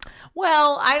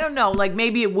 Well, I don't know.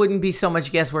 Maybe it wouldn't be so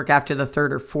much guesswork after the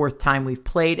 3rd or 4th time we've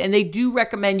played. And they do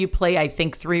recommend you play, I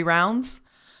think, 3 rounds.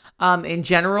 In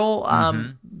general,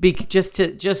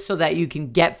 just so that you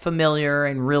can get familiar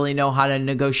and really know how to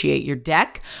negotiate your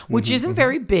deck, which isn't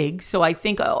very big. So I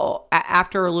think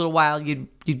after a little while, you'd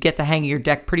get the hang of your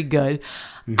deck pretty good.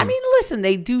 I mean, listen,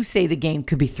 they do say the game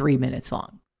could be 3 minutes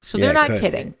long, so they're not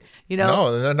kidding.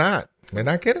 No, they're not. They're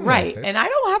not kidding. Right, and I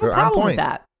don't have a problem with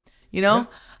that.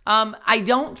 I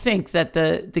don't think that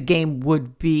the game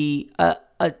would be a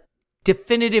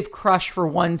definitive crush for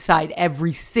one side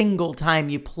every single time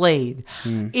you played.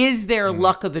 Is there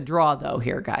luck of the draw though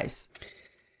here, guys?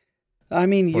 I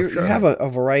mean, you sure. have a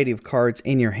variety of cards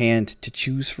in your hand to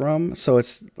choose from. So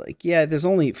it's like, yeah, there's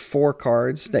only 4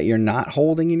 cards that you're not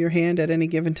holding in your hand at any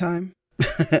given time.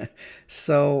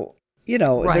 So, there's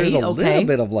a little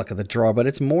bit of luck of the draw, but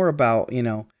it's more about,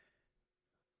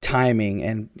 timing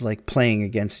and like playing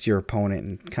against your opponent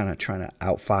and kind of trying to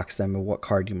outfox them with what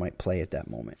card you might play at that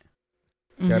moment.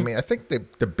 Yeah, I mean, I think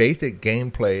the basic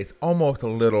gameplay is almost a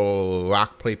little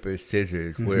rock, paper,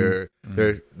 scissors, where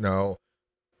there's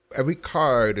every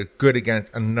card is good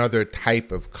against another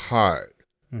type of card.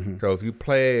 So if you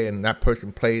play and that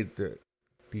person plays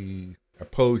the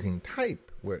opposing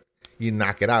type, where you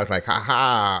knock it out, it's like,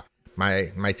 ha,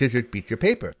 my scissors beat your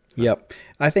paper. Yep.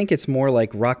 I think it's more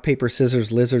like rock, paper, scissors,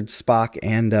 lizard, Spock,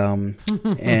 and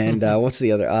what's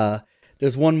the other?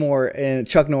 There's one more, and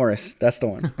Chuck Norris. That's the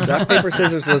one. Rock, paper,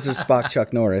 scissors, lizard, Spock,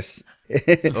 Chuck Norris.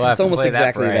 It's almost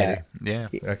exactly that. Yeah.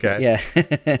 Okay.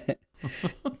 Yeah.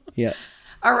 Yeah.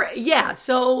 All right. Yeah.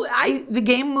 So the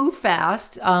game moved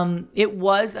fast. It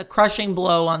was a crushing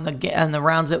blow on the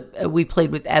rounds that we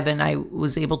played with Evan. I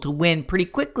was able to win pretty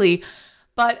quickly,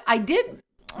 but I did.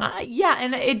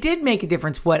 And it did make a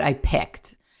difference what I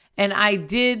picked. And I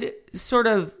did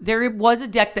there was a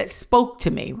deck that spoke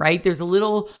to me, right? There's a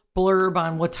little blurb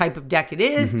on what type of deck it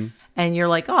is. And you're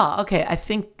like, oh, okay, I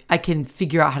think I can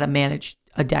figure out how to manage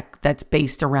a deck that's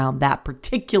based around that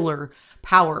particular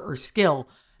power or skill.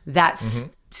 That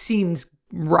seems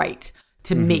right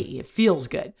to me. It feels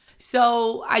good.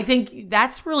 So I think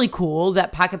that's really cool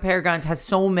that Pocket Paragons has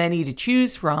so many to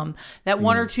choose from that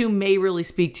one or two may really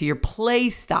speak to your play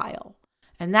style.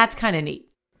 And that's kind of neat.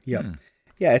 Yep.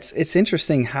 Yeah, it's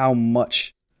interesting how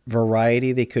much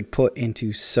variety they could put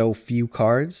into so few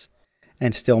cards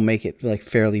and still make it like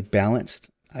fairly balanced.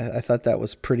 I thought that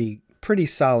was pretty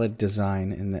solid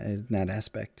design in that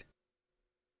aspect.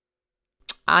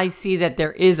 I see that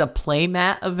there is a play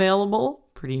mat available.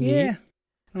 Pretty neat. Yeah.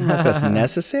 I don't know if that's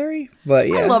necessary, but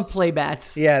yeah. I love play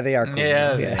mats. Yeah, they are cool.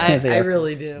 Yeah. I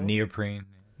really do. Neoprene.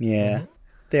 Yeah.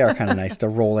 They are kind of nice to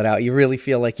roll it out. You really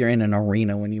feel like you're in an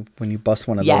arena when you bust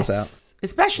one of those out.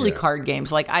 Especially card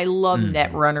games. Like I love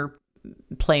Netrunner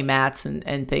play mats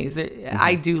and things.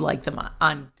 I do like them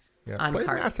on play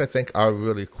card. mats, I think, are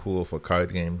really cool for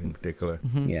card games in particular.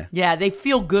 Yeah, they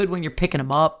feel good when you're picking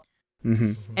them up.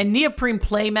 And neoprene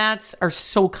play mats are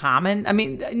so common. I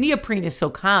mean, neoprene is so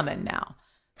common now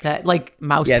that like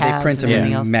mouse pads they print them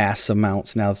in else. mass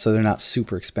amounts now, so they're not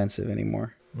super expensive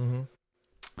anymore.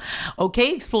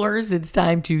 Okay, explorers, it's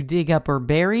time to dig up or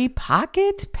bury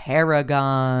Pocket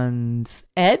Paragons.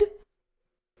 Ed?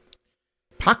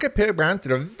 Pocket Paragons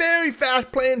is a very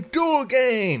fast-playing duel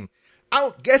game.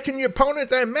 Outguessing your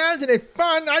opponents, I imagine it's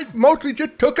fun. I mostly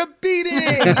just took a beating.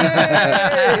 Yay!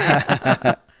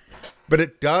 But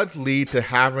it does lead to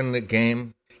having the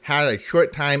game had a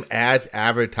short time as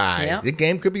advertised. Yep. The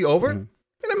game could be over in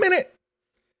a minute.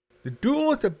 The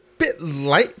duel is a bit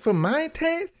light for my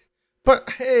taste.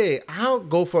 But hey, I'll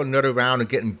go for another round of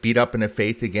getting beat up in the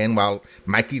face again while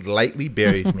Mikey lightly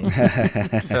buries me.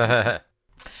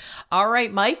 All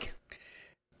right, Mike.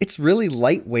 It's really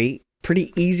lightweight,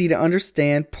 pretty easy to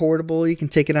understand, portable. You can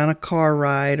take it on a car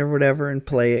ride or whatever and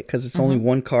play it because it's only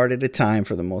one card at a time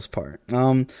for the most part.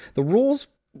 The rules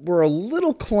were a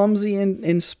little clumsy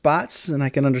in spots, and I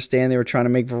can understand they were trying to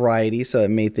make variety, so it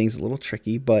made things a little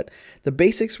tricky. But the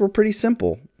basics were pretty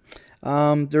simple.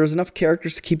 There was enough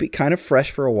characters to keep it kind of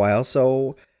fresh for a while,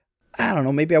 so I don't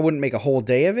know, maybe I wouldn't make a whole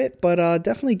day of it, but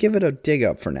definitely give it a dig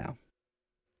up for now.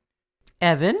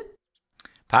 Evan?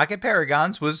 Pocket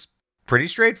Paragons was pretty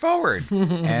straightforward,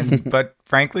 but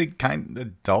frankly kind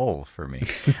of dull for me.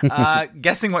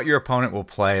 Guessing what your opponent will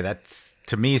play, that's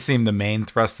to me seemed the main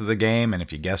thrust of the game, and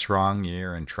if you guess wrong,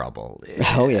 you're in trouble.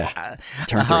 Oh yeah.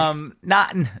 Turn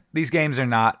 3. These games are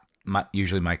not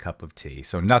usually my cup of tea,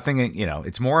 so nothing.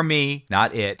 It's more me,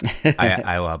 not it.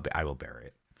 I will bear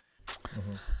it.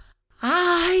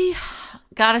 I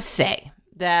gotta say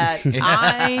that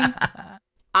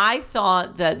I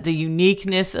thought that the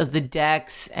uniqueness of the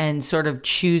decks and sort of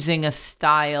choosing a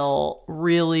style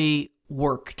really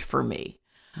worked for me.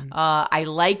 I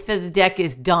like that the deck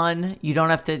is done. You don't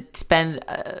have to spend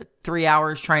 3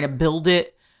 hours trying to build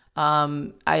it.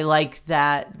 I like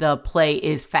that the play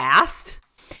is fast.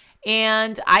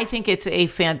 And I think it's a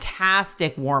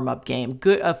fantastic warm-up game.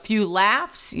 Good, a few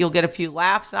laughs. You'll get a few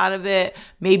laughs out of it.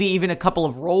 Maybe even a couple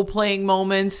of role-playing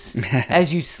moments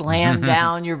as you slam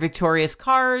down your victorious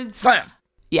cards. Slam.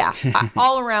 Yeah.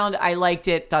 All around, I liked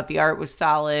it. Thought the art was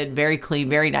solid. Very clean.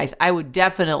 Very nice. I would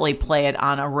definitely play it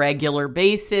on a regular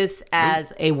basis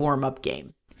as a warm-up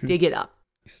game. Dig it up.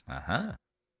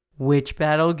 Which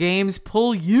battle games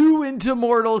pull you into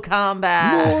Mortal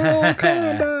Kombat? Mortal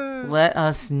Kombat. Let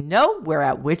us know. We're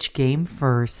at Which Game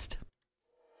First.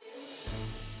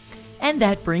 And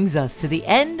that brings us to the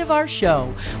end of our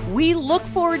show. We look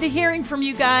forward to hearing from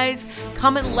you guys.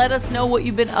 Come and let us know what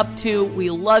you've been up to.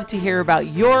 We love to hear about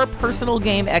your personal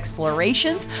game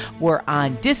explorations. We're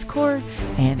on Discord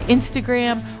and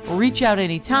Instagram. Reach out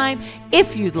anytime.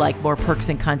 If you'd like more perks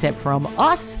and content from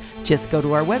us, just go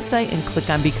to our website and click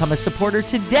on Become a Supporter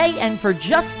today. And for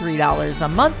just $3 a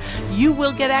month, you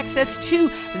will get access to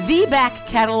the back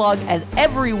catalog and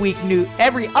every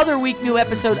other week new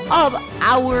episode of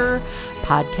our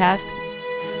podcast,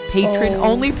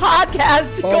 patron-only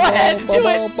podcast. Go ahead, do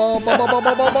it.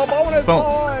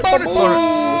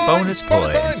 Bonus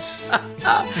points.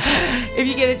 If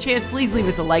you get a chance, please leave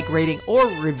us a like, rating, or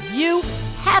review.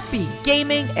 Happy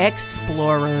gaming,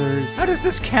 explorers. How does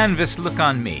this canvas look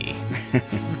on me?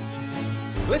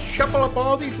 Let's shuffle up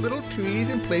all these little trees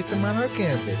and place them on our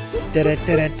canvas.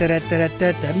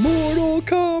 Mortal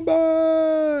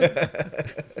Kombat.